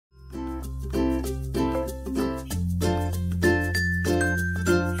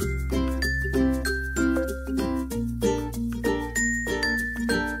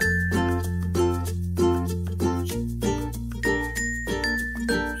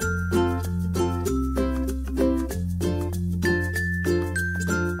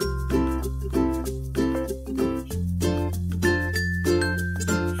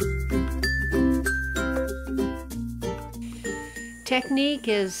Technique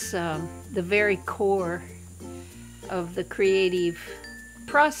is the very core of the creative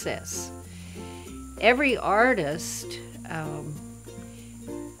process. Every artist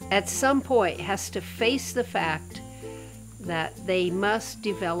at some point has to face the fact that they must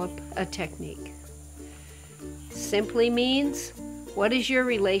develop a technique. Simply means, what is your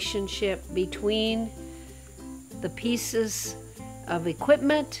relationship between the pieces of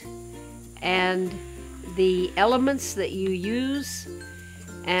equipment and the elements that you use,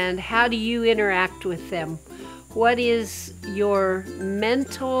 and how do you interact with them? What is your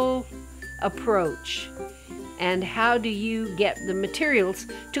mental approach, and how do you get the materials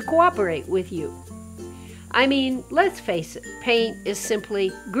to cooperate with you? I mean, let's face it, paint is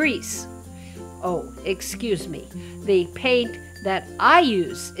simply grease. Oh, excuse me. The paint that I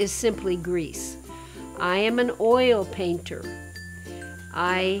use is simply grease. I am an oil painter.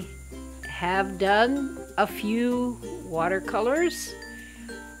 I have done a few watercolors.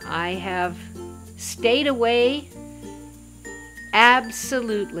 I have stayed away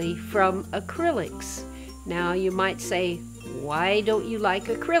absolutely from acrylics. Now you might say, why don't you like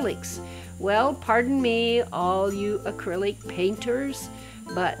acrylics? Well, pardon me, all you acrylic painters,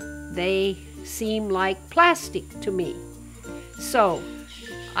 but they seem like plastic to me. So,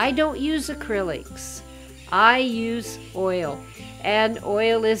 I don't use acrylics. I use oil, and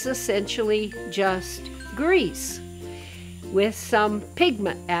oil is essentially just grease with some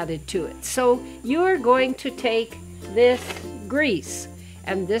pigment added to it. So, you're going to take this grease,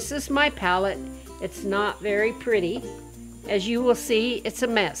 and this is my palette. It's not very pretty. As you will see, it's a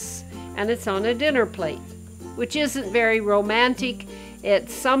mess, and it's on a dinner plate, which isn't very romantic. It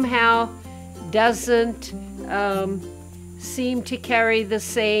somehow doesn't seem to carry the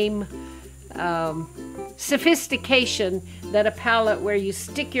same sophistication that a palette where you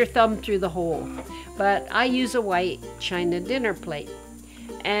stick your thumb through the hole. But I use a white china dinner plate,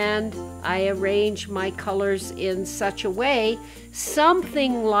 and I arrange my colors in such a way,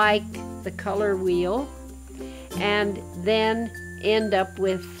 something like the color wheel, and then end up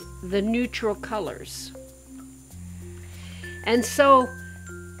with the neutral colors. And so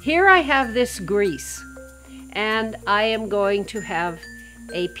here I have this grease, and I am going to have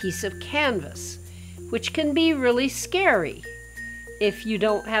a piece of canvas, which can be really scary if you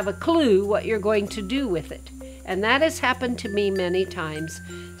don't have a clue what you're going to do with it. And that has happened to me many times.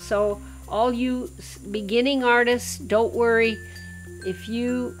 So all you beginning artists, don't worry if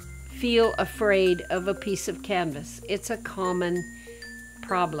you feel afraid of a piece of canvas. It's a common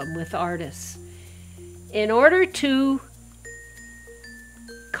problem with artists. In order to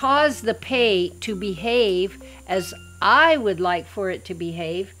cause the paint to behave as I would like for it to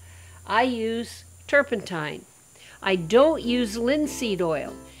behave, I use turpentine. I don't use linseed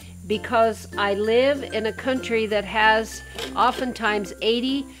oil because I live in a country that has oftentimes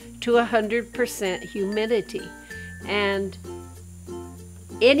 80 to 100% humidity, and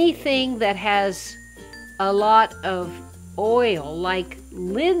anything that has a lot of oil, like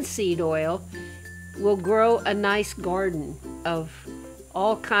linseed oil, will grow a nice garden of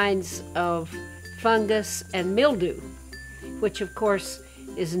all kinds of fungus and mildew, which of course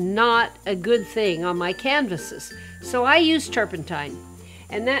is not a good thing on my canvases. So I use turpentine,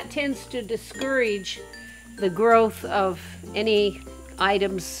 and that tends to discourage the growth of any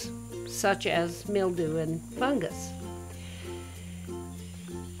items such as mildew and fungus.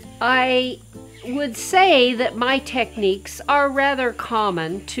 I would say that my techniques are rather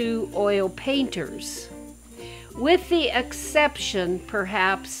common to oil painters, with the exception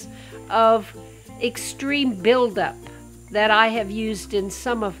perhaps of extreme buildup that I have used in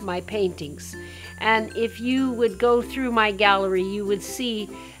some of my paintings. And if you would go through my gallery, you would see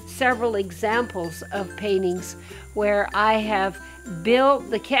several examples of paintings where I have built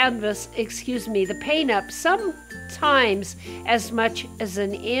the canvas, the paint up sometimes as much as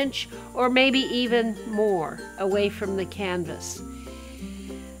an inch or maybe even more away from the canvas.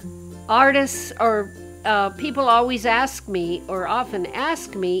 Artists or people always ask me, or often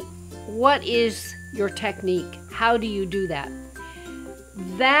ask me, what is your technique? How do you do that?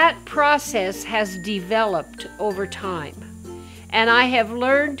 That process has developed over time, and I have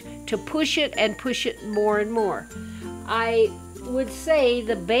learned to push it and push it more and more. I would say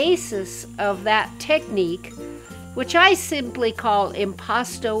the basis of that technique, which I simply call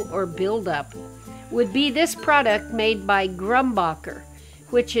impasto or build-up, would be this product made by Grumbacher,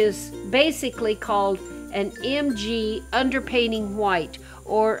 which is basically called an MG underpainting white,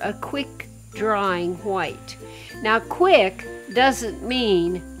 or a quick drying white. Now, quick doesn't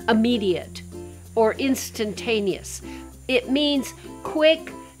mean immediate or instantaneous. It means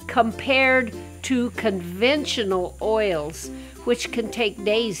quick compared to conventional oils, which can take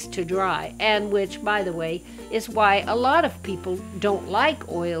days to dry, and which, by the way, is why a lot of people don't like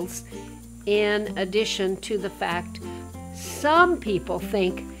oils, in addition to the fact some people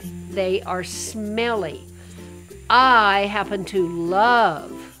think they are smelly. I happen to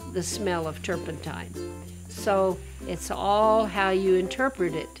love the smell of turpentine, so it's all how you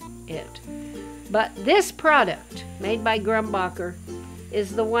interpret it. But this product, made by Grumbacher,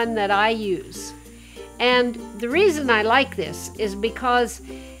 is the one that I use. And the reason I like this is because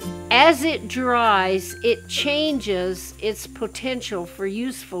as it dries, it changes its potential for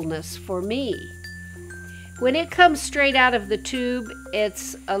usefulness for me. When it comes straight out of the tube,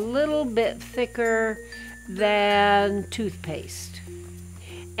 it's a little bit thicker than toothpaste.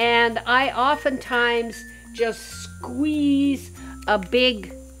 And I oftentimes just squeeze a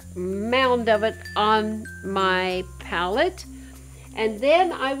big mound of it on my palette, and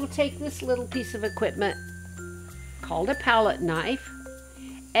then I will take this little piece of equipment called a palette knife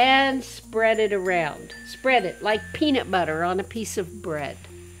and spread it around. Spread it like peanut butter on a piece of bread.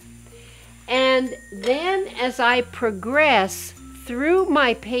 And then as I progress through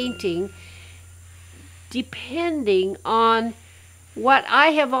my painting, depending on what I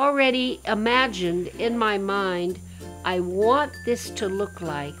have already imagined in my mind, I want this to look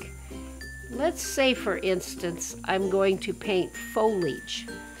like. Let's say, for instance, I'm going to paint foliage.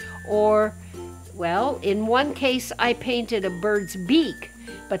 Or, well, in one case I painted a bird's beak,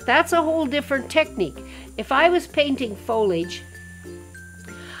 but that's a whole different technique. If I was painting foliage,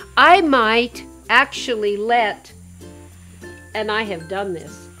 I might actually let, and I have done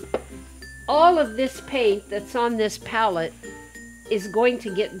this, all of this paint that's on this palette is going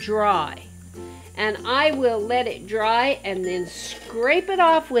to get dry. And I will let it dry and then scrape it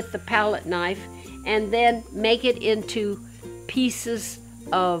off with the palette knife and then make it into pieces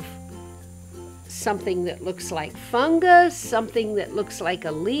of something that looks like fungus, something that looks like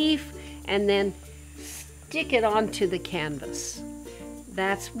a leaf, and then stick it onto the canvas.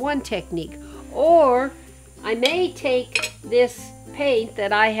 That's one technique. Or I may take this paint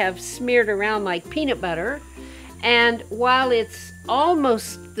that I have smeared around like peanut butter, and while it's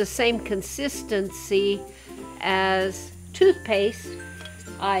almost the same consistency as toothpaste,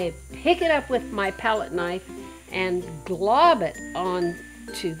 I pick it up with my palette knife and glob it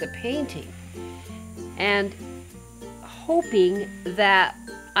onto the painting, and hoping that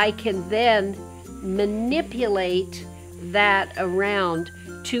I can then manipulate that around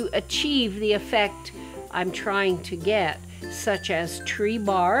to achieve the effect I'm trying to get, such as tree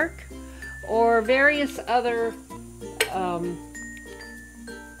bark or various other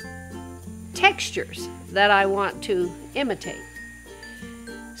textures that I want to imitate.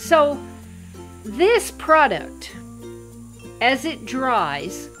 So this product, as it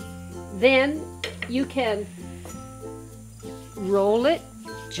dries, then you can roll it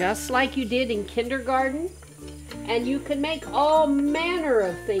just like you did in kindergarten, and you can make all manner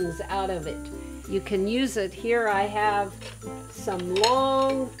of things out of it. You can use it. Here I have some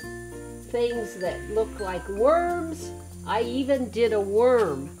long things that look like worms. I even did a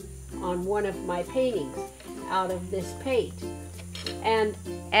worm on one of my paintings out of this paint. And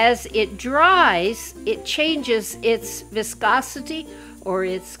as it dries, it changes its viscosity or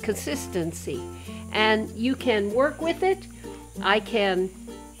its consistency. And you can work with it. I can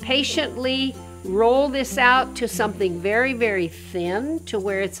patiently roll this out to something very, very thin, to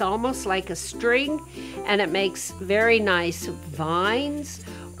where it's almost like a string, and it makes very nice vines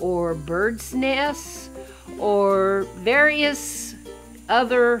or birds' nests or various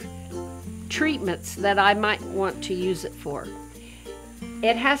other treatments that I might want to use it for.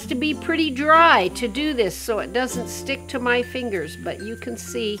 It has to be pretty dry to do this so it doesn't stick to my fingers, but you can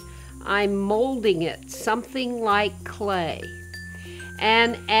see I'm molding it something like clay.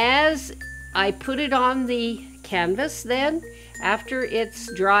 And as I put it on the canvas, then after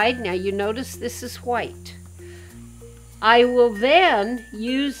it's dried, now you notice this is white, I will then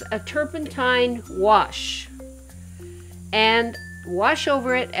use a turpentine wash and wash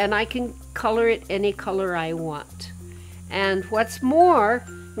over it, and I can color it any color I want. And what's more,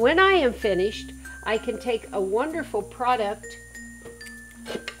 when I am finished, I can take a wonderful product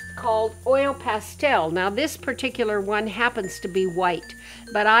called oil pastel. Now this particular one happens to be white,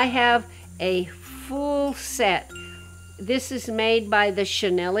 but I have a full set. This is made by the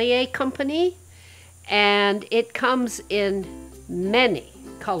Chenelier company, and it comes in many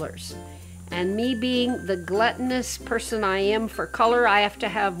colors. And me being the gluttonous person I am for color, I have to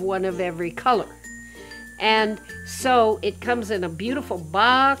have one of every color. And so it comes in a beautiful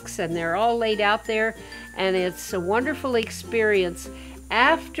box, and they're all laid out there, and it's a wonderful experience.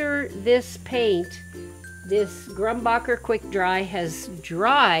 After this paint this Grumbacher Quick Dry has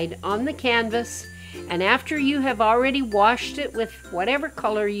dried on the canvas, and after you have already washed it with whatever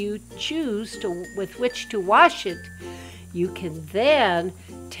color you choose with which to wash it, you can then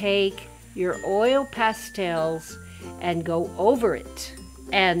take your oil pastels and go over it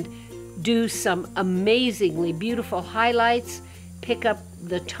and do some amazingly beautiful highlights, pick up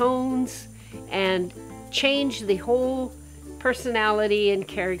the tones, and change the whole personality and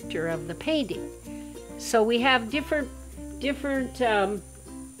character of the painting. So we have different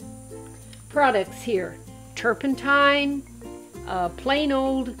products here. Turpentine, plain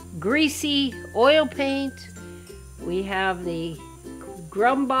old greasy oil paint. We have the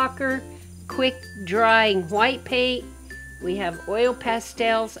Grumbacher Quick Drying White Paint. We have oil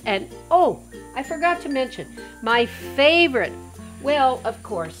pastels, and oh, I forgot to mention, my favorite, well, of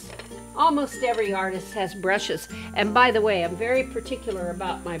course, almost every artist has brushes. And by the way, I'm very particular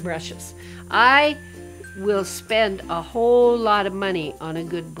about my brushes. I will spend a whole lot of money on a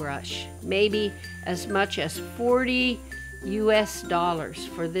good brush, maybe as much as $40 US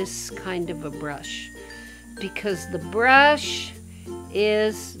for this kind of a brush, because the brush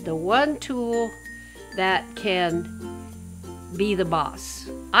is the one tool that can be the boss.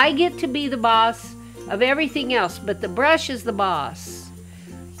 I get to be the boss of everything else, but the brush is the boss.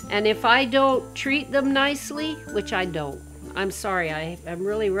 And if I don't treat them nicely, which I don't, I'm sorry, I'm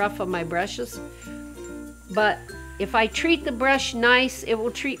really rough on my brushes, but if I treat the brush nice, it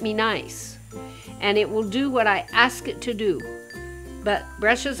will treat me nice, and it will do what I ask it to do. But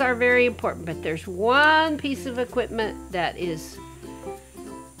brushes are very important, but there's one piece of equipment that is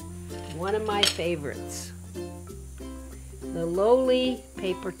one of my favorites: the lowly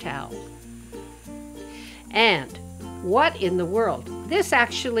paper towel. And what in the world? This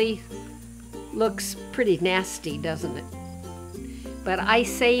actually looks pretty nasty, doesn't it? But I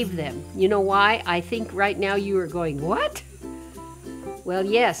save them. You know why? I think right now you are going, what? Well,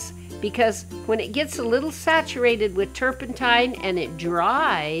 yes, because when it gets a little saturated with turpentine and it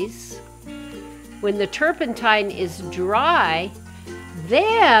dries, when the turpentine is dry,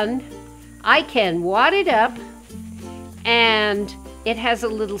 then I can wad it up and it has a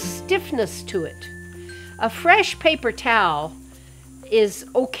little stiffness to it. A fresh paper towel is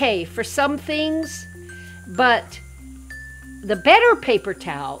okay for some things, but the better paper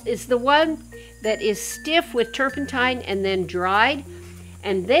towel is the one that is stiff with turpentine and then dried.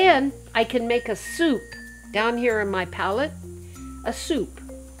 And then I can make a soup down here in my palette, a soup.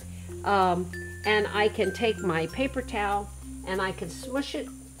 And I can take my paper towel and I can smush it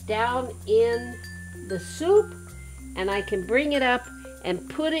down in the soup, and I can bring it up and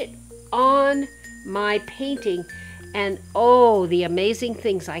put it on my painting. And oh, the amazing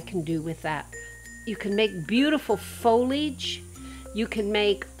things I can do with that. You can make beautiful foliage. You can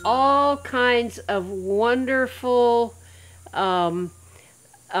make all kinds of wonderful, I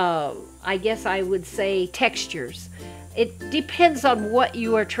guess I would say, textures. It depends on what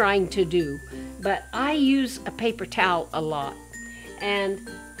you are trying to do. But I use a paper towel a lot. And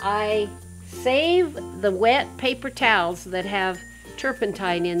I save the wet paper towels that have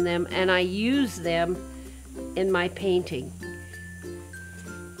turpentine in them, and I use them in my painting.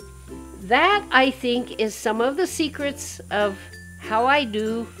 That, I think, is some of the secrets of how I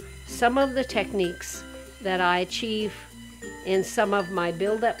do some of the techniques that I achieve in some of my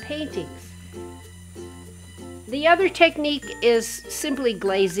build-up paintings. The other technique is simply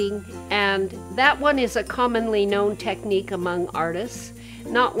glazing, and that one is a commonly known technique among artists,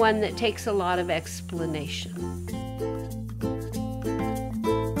 not one that takes a lot of explanation.